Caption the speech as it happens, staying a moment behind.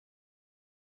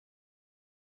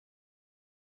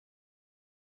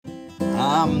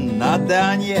I'm not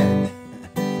down yet.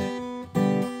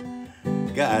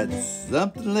 Got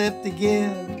something left to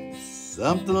give,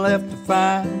 something left to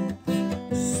find,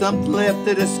 something left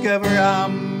to discover.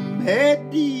 I'm head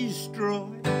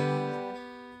destroyed.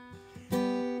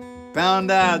 Found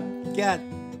out got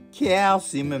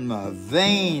calcium in my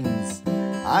veins.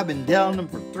 I've been telling them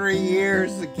for 3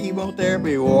 years the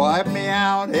chemotherapy wiped me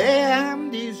out. Hey,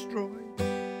 I'm destroyed.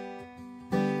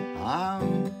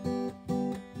 I'm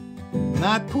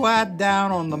not quite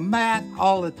down on the mat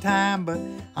all the time, but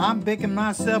I'm picking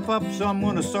myself up, so I'm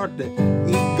gonna start to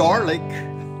eat garlic.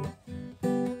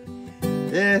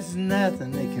 There's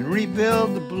nothing that can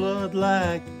rebuild the blood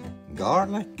like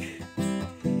garlic.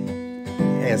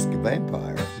 Ask a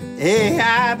vampire. Hey,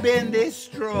 I've been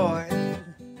destroyed,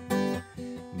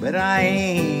 but I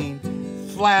ain't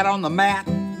flat on the mat.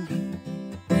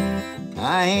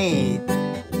 I ain't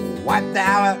wiped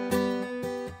out.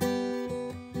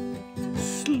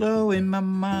 Slow in my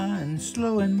mind,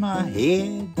 slow in my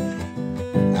head.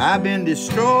 I've been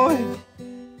destroyed,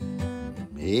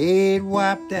 head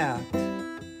wiped out.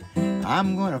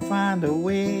 I'm gonna find a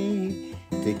way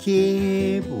to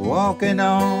keep walking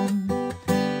on.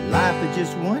 Life is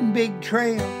just one big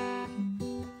trail.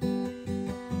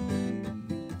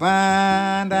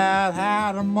 Find out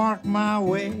how to mark my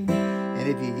way. And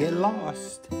if you get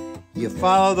lost, you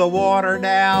follow the water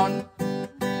down.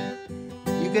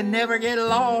 You can never get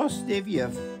lost if you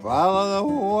follow the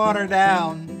water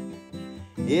down.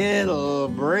 It'll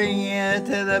bring you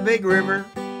to the big river.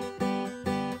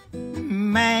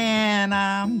 Man,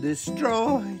 I'm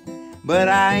destroyed, but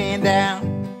I ain't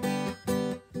down.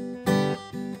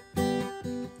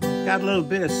 Got a little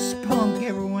bit of spunk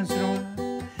every once in a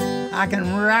while. I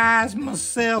can rise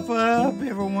myself up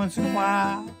every once in a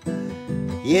while.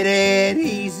 It ain't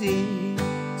easy.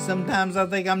 Sometimes I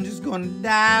think I'm just gonna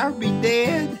die or be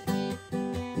dead.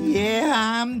 Yeah,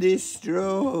 I'm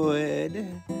destroyed,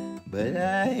 but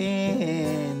I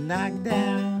ain't knocked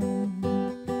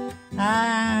down.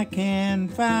 I can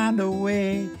find a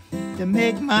way to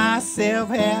make myself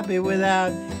happy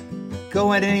without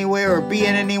going anywhere or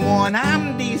being anyone.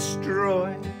 I'm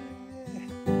destroyed.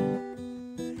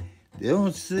 They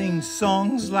don't sing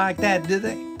songs like that, do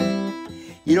they?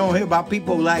 You don't hear about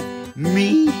people like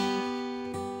me.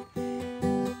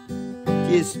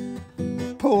 Just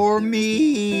poor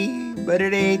me, but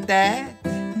it ain't that.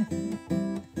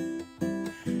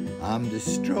 I'm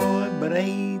destroyed, but I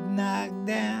ain't knocked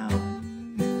down.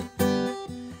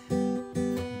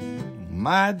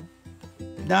 Might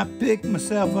not pick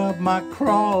myself up, might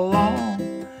crawl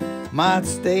along, might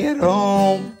stay at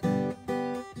home.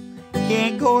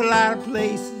 Can't go a lot of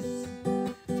places.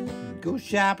 Go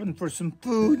shopping for some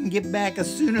food and get back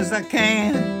as soon as I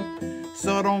can,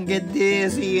 so I don't get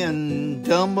dizzy and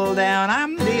tumble down.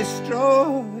 I'm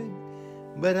destroyed,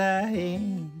 but I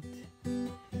ain't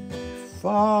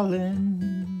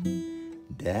falling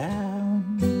down.